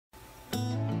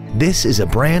This is a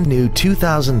brand new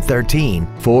 2013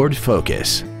 Ford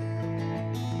Focus.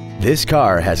 This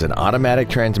car has an automatic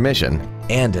transmission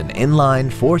and an inline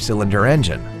 4-cylinder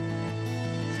engine.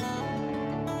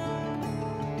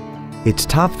 Its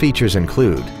top features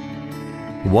include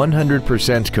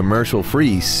 100%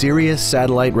 commercial-free Sirius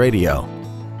satellite radio,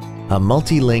 a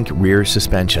multi-link rear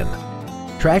suspension,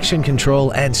 traction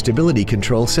control and stability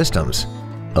control systems,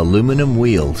 aluminum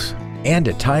wheels, and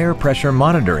a tire pressure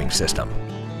monitoring system.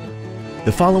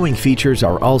 The following features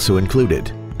are also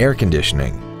included: air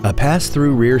conditioning, a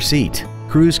pass-through rear seat,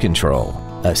 cruise control,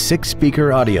 a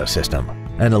 6-speaker audio system,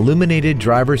 an illuminated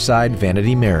driver's side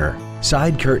vanity mirror,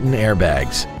 side curtain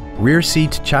airbags, rear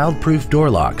seat child-proof door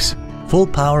locks, full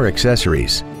power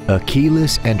accessories, a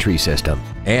keyless entry system,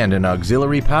 and an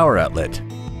auxiliary power outlet.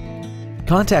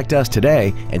 Contact us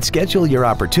today and schedule your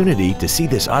opportunity to see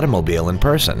this automobile in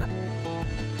person.